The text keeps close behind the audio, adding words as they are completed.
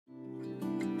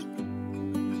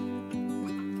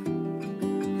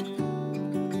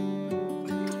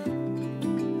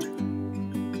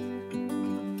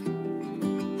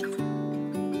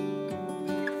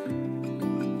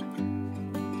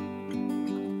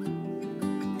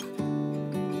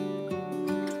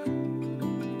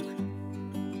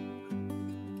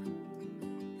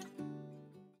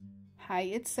Hi,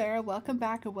 it's Sarah. Welcome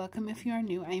back, or welcome if you are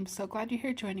new. I am so glad you're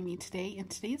here joining me today. In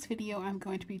today's video, I'm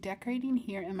going to be decorating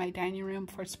here in my dining room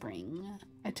for spring.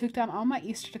 I took down all my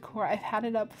Easter decor. I've had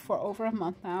it up for over a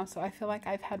month now, so I feel like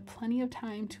I've had plenty of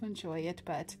time to enjoy it,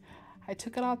 but I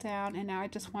took it all down and now I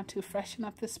just want to freshen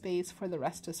up the space for the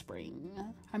rest of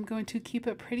spring. I'm going to keep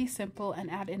it pretty simple and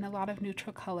add in a lot of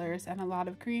neutral colors and a lot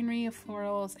of greenery,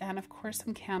 florals, and of course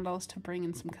some candles to bring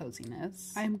in some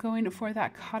coziness. I'm going for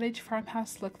that cottage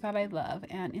farmhouse look that I love,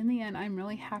 and in the end I'm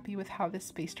really happy with how this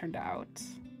space turned out.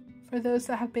 For those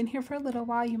that have been here for a little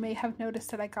while, you may have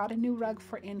noticed that I got a new rug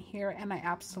for in here and I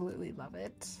absolutely love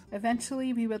it.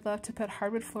 Eventually, we would love to put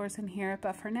hardwood floors in here,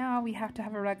 but for now we have to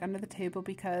have a rug under the table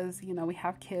because, you know, we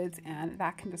have kids and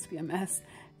that can just be a mess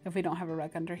if we don't have a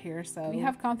rug under here. So we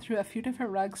have gone through a few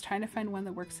different rugs trying to find one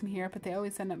that works in here, but they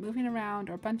always end up moving around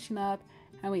or bunching up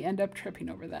and we end up tripping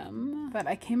over them. But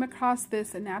I came across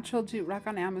this natural jute rug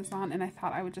on Amazon and I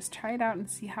thought I would just try it out and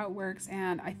see how it works,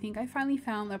 and I think I finally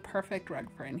found the perfect rug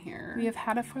for in here. We have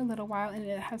had it for a little while and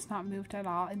it has not moved at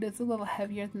all. It is a little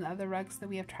heavier than the other rugs that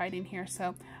we have tried in here,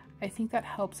 so I think that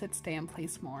helps it stay in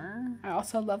place more. I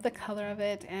also love the color of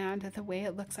it and the way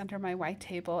it looks under my white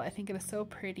table. I think it is so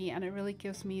pretty and it really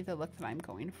gives me the look that I'm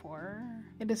going for.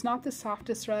 It is not the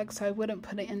softest rug, so I wouldn't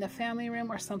put it in the family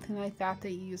room or something like that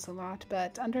that you use a lot,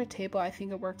 but under a table I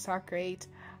think it works out great.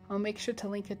 I'll make sure to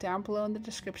link it down below in the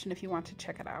description if you want to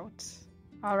check it out.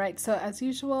 Alright, so as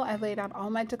usual, I laid out all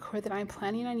my decor that I'm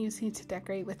planning on using to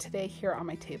decorate with today here on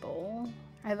my table.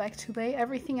 I like to lay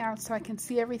everything out so I can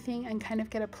see everything and kind of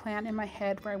get a plan in my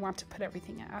head where I want to put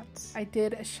everything at. I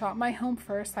did shop my home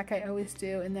first like I always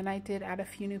do, and then I did add a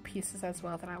few new pieces as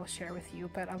well that I will share with you,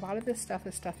 but a lot of this stuff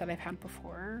is stuff that I've had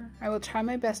before. I will try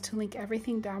my best to link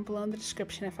everything down below in the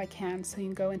description if I can, so you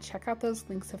can go and check out those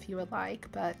links if you would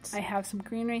like, but I have some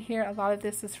greenery here. A lot of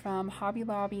this is from Hobby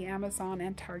Lobby, Amazon,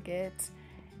 and Target.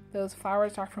 Those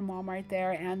flowers are from Walmart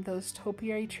there, and those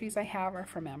topiary trees I have are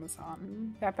from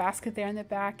Amazon. That basket there in the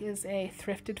back is a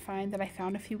thrifted find that I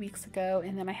found a few weeks ago,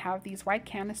 and then I have these white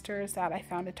canisters that I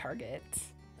found at Target.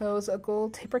 Those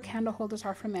gold taper candle holders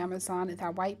are from Amazon,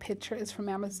 that white pitcher is from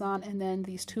Amazon, and then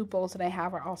these two bowls that I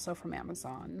have are also from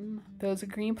Amazon. Those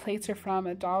green plates are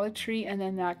from Dollar Tree, and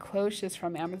then that cloche is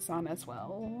from Amazon as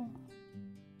well.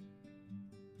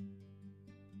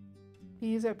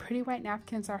 These pretty white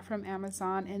napkins are from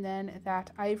Amazon, and then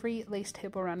that ivory lace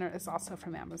table runner is also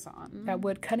from Amazon. That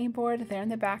wood cutting board there in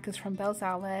the back is from Belle's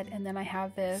Outlet, and then I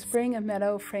have this spring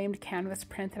meadow framed canvas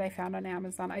print that I found on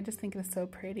Amazon. I just think it is so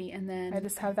pretty, and then I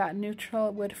just have that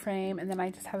neutral wood frame, and then I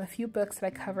just have a few books that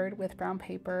I covered with brown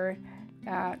paper.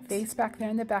 That vase back there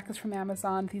in the back is from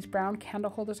Amazon. These brown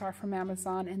candle holders are from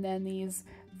Amazon, and then these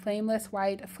flameless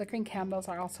white flickering candles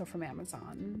are also from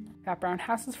Amazon. That brown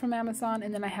house is from Amazon,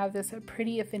 and then I have this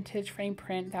pretty vintage frame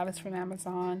print that is from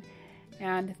Amazon,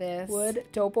 and this wood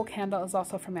doble candle is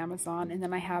also from Amazon, and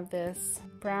then I have this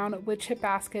brown wood chip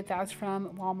basket that's from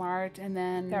Walmart, and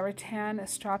then that rattan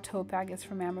straw tote bag is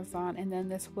from Amazon, and then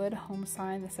this wood home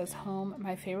sign that says home,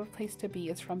 my favorite place to be,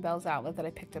 is from Belle's Outlet that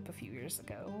I picked up a few years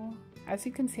ago. As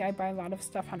you can see, I buy a lot of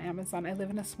stuff on Amazon. I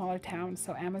live in a smaller town,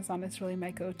 so Amazon is really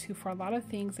my go-to for a lot of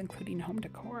things, including home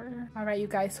decor. Alright you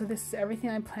guys, so this is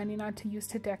everything I'm planning on to use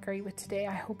to decorate with today.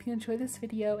 I hope you enjoy this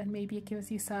video and maybe it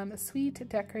gives you some sweet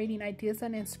decorating ideas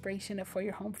and inspiration for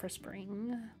your home for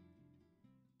spring.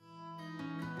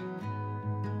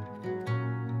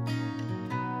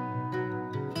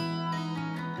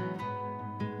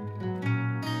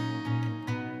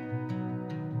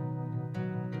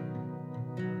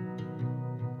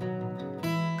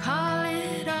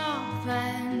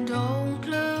 Don't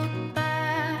look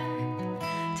back,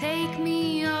 take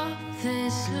me off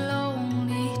this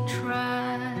lonely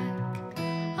track.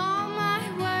 All my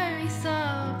worries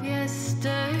of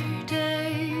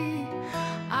yesterday,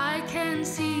 I can't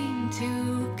seem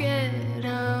to get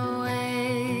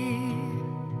away.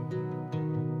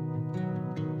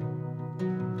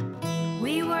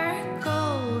 We were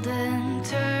golden,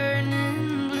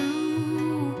 turning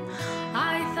blue.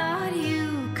 I thought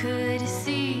you could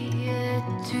see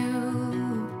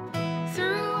too.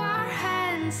 Through our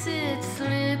hands it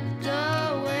slipped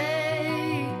away.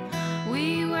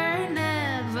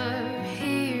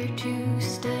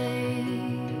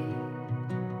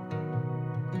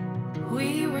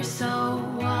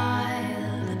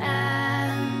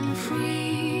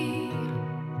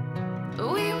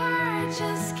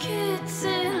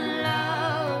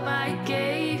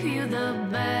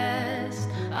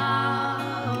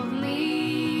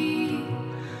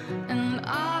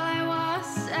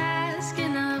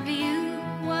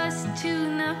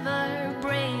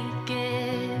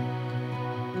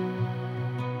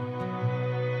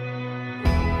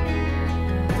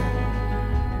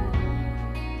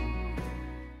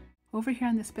 Over here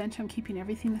on this bench, I'm keeping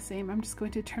everything the same. I'm just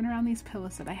going to turn around these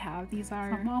pillows that I have. These are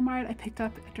from Walmart. I picked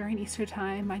up during Easter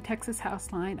time, my Texas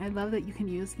house line. I love that you can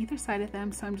use either side of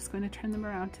them, so I'm just going to turn them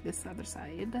around to this other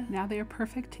side. Now they are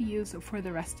perfect to use for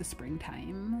the rest of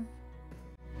springtime.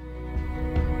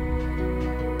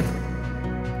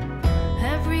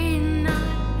 Every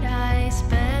night I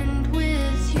spend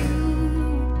with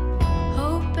you,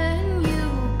 hoping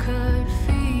you could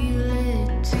feel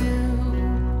it too.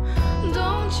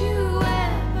 Don't you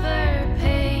ever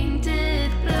paint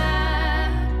it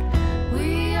black.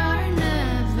 We are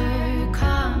never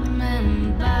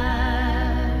coming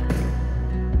back.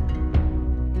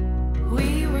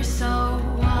 We were so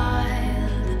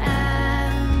wild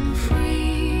and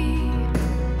free.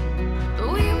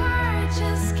 We were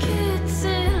just kids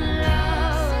in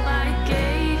love. I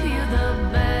gave you the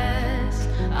best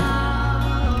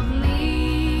of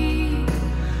me,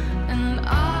 and all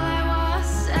I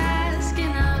was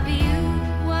asking of you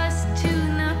was to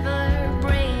never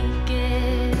break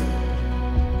it.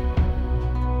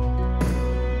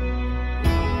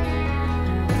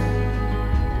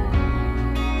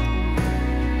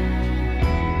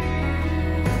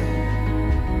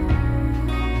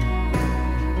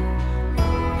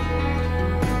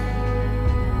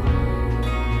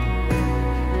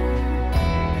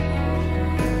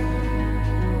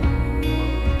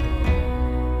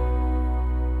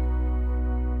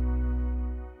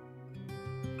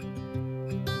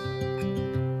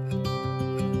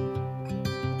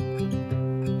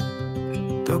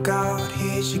 Look out,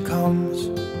 here she comes,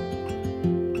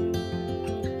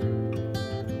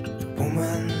 the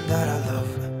woman that I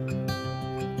love.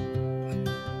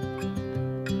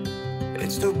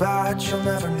 It's too bad she'll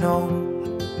never know.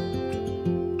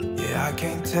 Yeah, I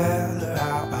can't tell her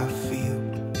how I feel,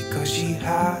 because she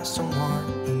has someone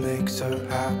who makes her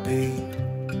happy.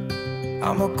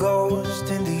 I'm a ghost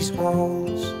in these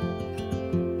walls,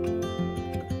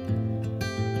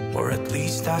 or at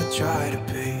least I try to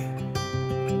be.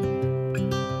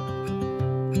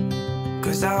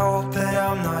 'Cause I hope that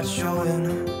I'm not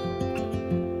showing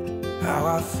how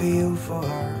I feel for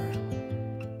her,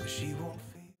 but she won't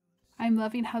feel. I'm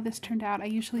loving how this turned out. I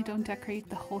usually don't decorate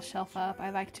the whole shelf up.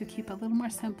 I like to keep a little more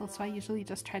simple, so I usually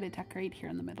just try to decorate here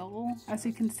in the middle. As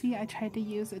you can see, I tried to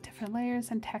use different layers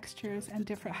and textures and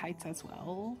different heights as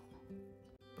well.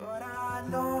 But I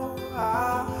know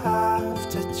I have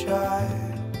to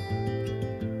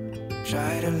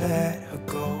try to let her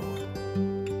go,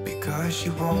 because she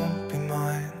won't be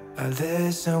mine. I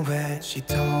listen when she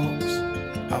talks,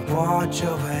 I watch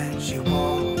her when she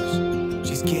walks.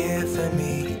 She's giving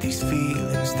me these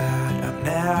feelings that I've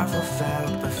never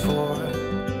felt before,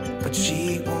 but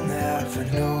she will never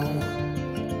know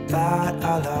that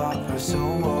I love her so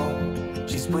well.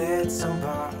 She's with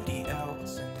somebody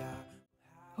else and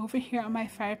Over here on my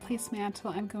fireplace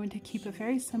mantle, I'm going to keep it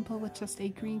very simple with just a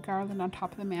green garland on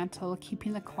top of the mantle,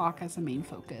 keeping the clock as the main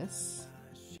focus.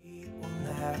 she will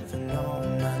never know,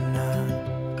 na-na.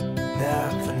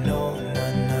 Never know,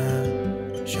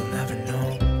 na-na. She'll never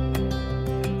know.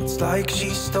 It's like she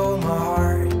stole my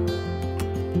heart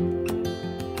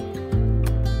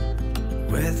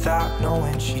without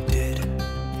knowing she did.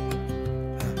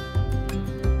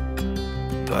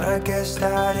 But I guess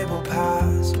that it will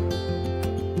pass.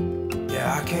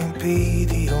 Yeah, I can't be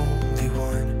the only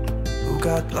one who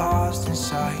got lost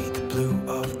inside the blue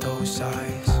of those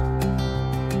eyes.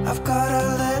 I've gotta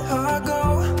let her go.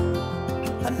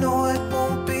 I know it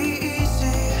won't be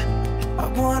easy. I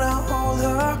wanna hold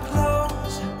her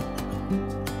close,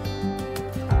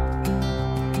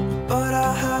 but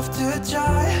I have to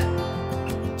try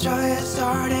as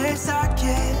hard as I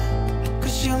can,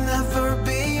 'cause she'll never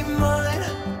be mine.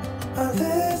 I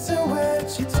listen when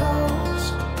she talks,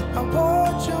 I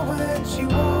watch her when she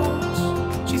walks.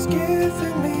 She's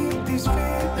giving me these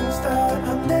feelings that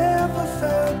I've never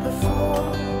felt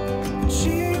before.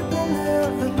 She will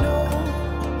never know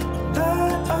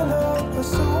that I love her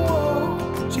so well.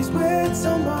 She's with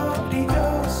somebody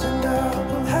else and I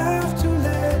will have to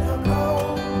let her go.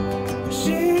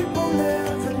 She will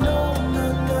never know,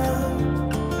 na-na.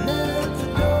 Never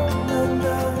know,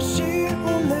 na-na. She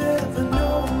will never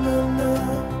know, na-na.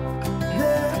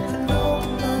 Never know,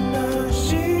 na-na.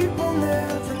 She will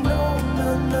never know,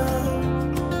 na-na.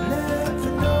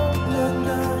 Never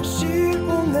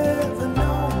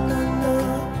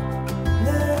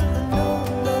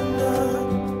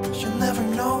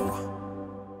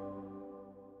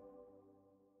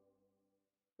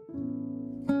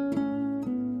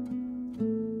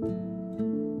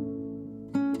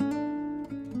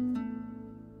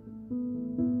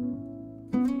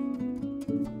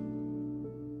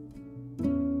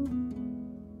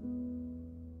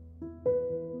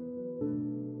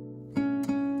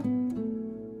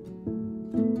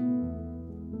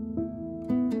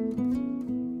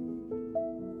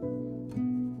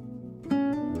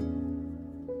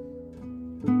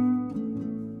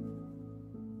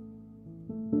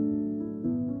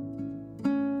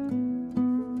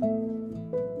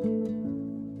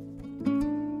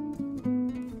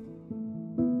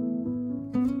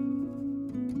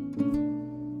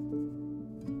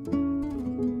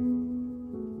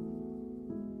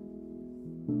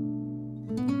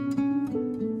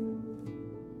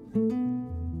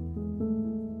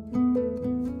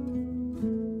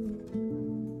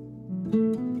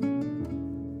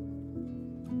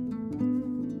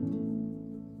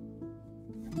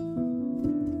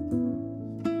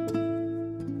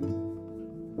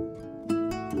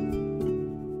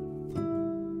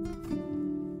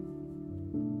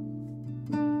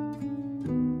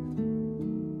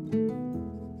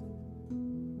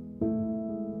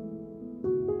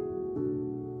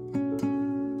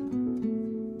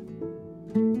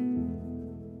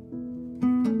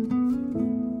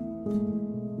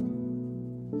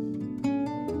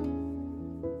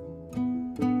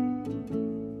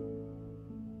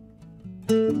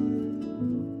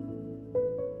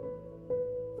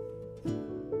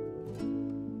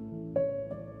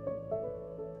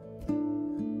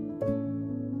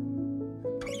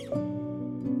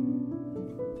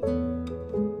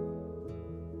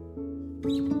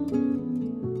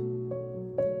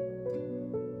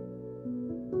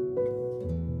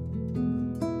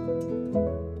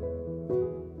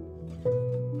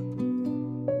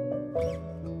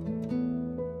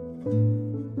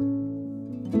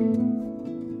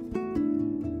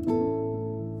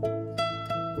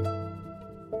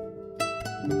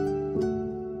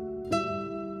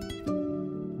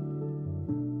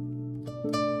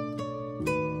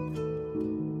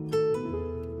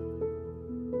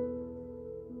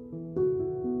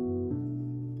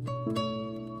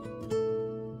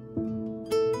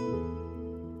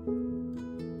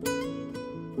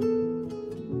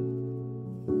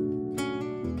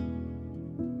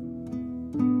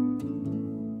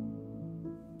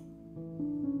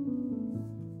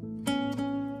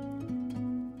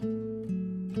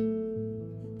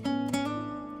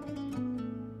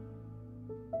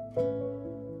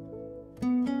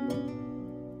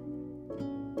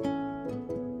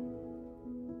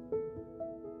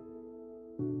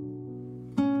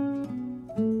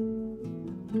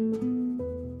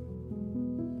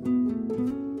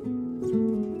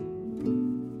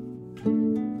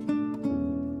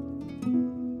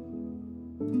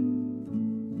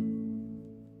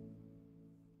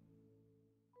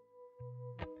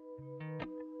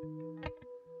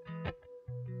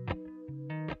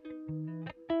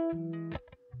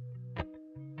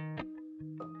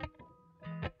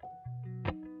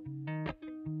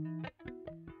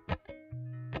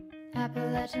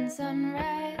Appalachian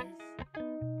sunrise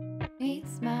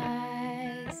meets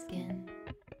my skin.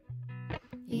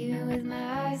 Even with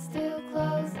my eyes still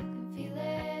closed, I can feel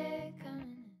it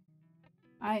coming.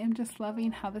 I am just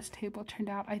loving how this table turned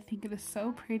out. I think it is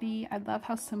so pretty. I love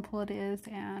how simple it is,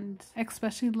 and I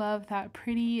especially love that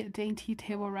pretty dainty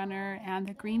table runner and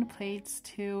the green plates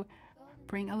to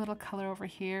bring a little color over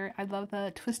here. I love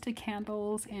the twisted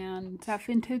candles and that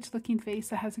vintage looking vase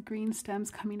that has green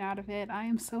stems coming out of it. I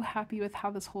am so happy with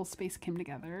how this whole space came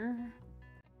together.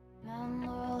 Mountain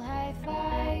laurel high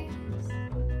fives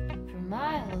for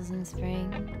miles in spring.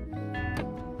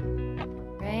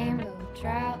 Rainbow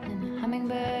trout and a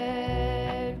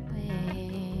hummingbird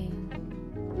wing.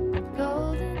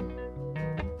 Golden,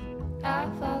 I'll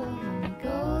follow only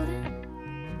golden.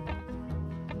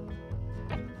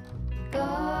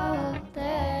 Golden,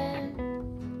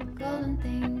 golden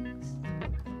things.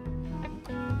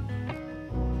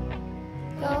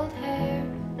 Gold hair,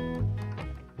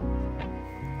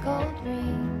 gold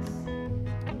rings,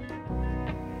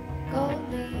 gold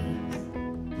leaves,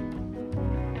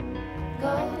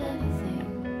 gold anything,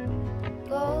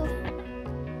 golden.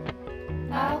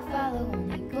 I'll follow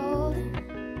only golden,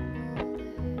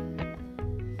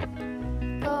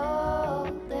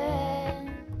 golden,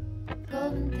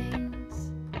 golden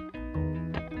things.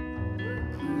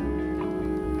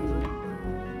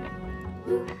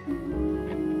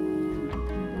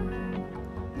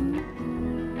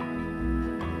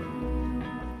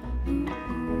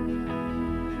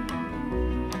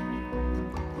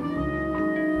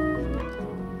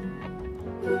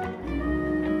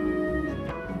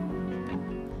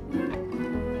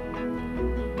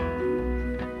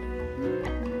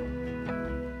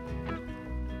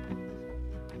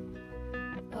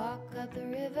 Walk up the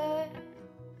river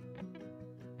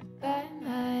by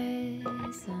my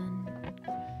son.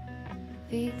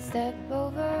 Feet step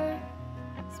over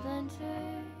splinters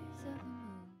of the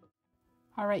moon.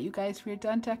 Alright, you guys, we're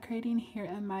done decorating here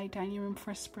in my dining room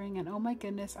for spring, and oh my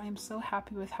goodness, I am so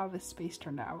happy with how this space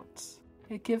turned out.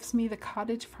 It gives me the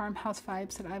cottage farmhouse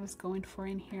vibes that I was going for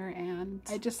in here, and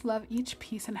I just love each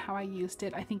piece and how I used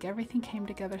it. I think everything came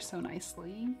together so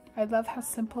nicely. I love how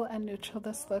simple and neutral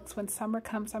this looks. When summer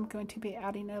comes, I'm going to be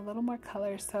adding a little more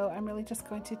color, so I'm really just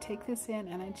going to take this in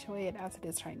and enjoy it as it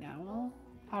is right now.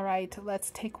 Alright,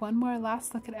 let's take one more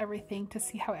last look at everything to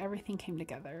see how everything came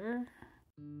together.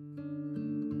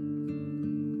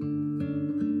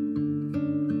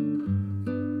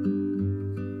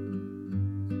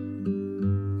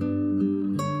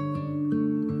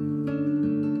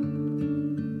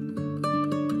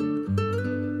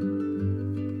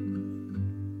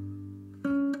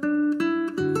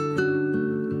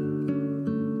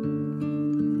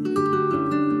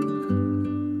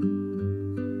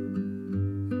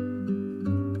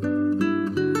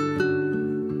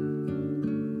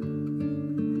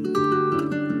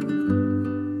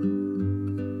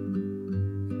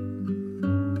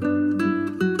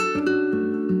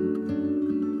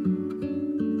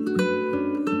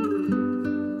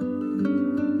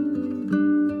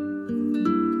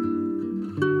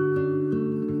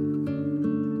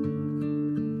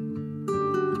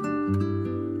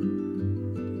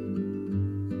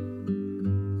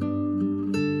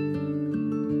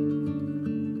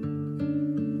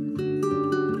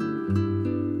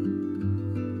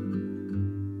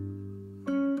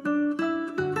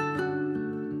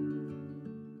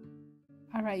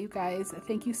 guys.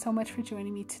 Thank you so much for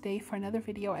joining me today for another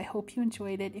video. I hope you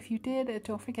enjoyed it. If you did,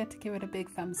 don't forget to give it a big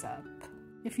thumbs up.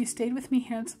 If you stayed with me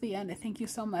here until the end, thank you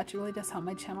so much. It really does help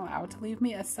my channel out. Leave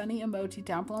me a sunny emoji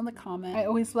down below in the comment. I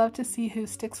always love to see who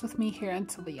sticks with me here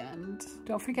until the end.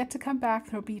 Don't forget to come back.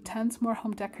 There'll be tons more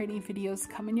home decorating videos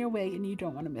coming your way and you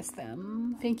don't want to miss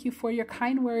them. Thank you for your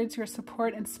kind words, your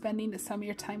support, and spending some of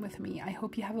your time with me. I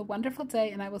hope you have a wonderful day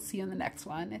and I will see you in the next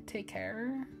one. Take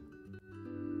care.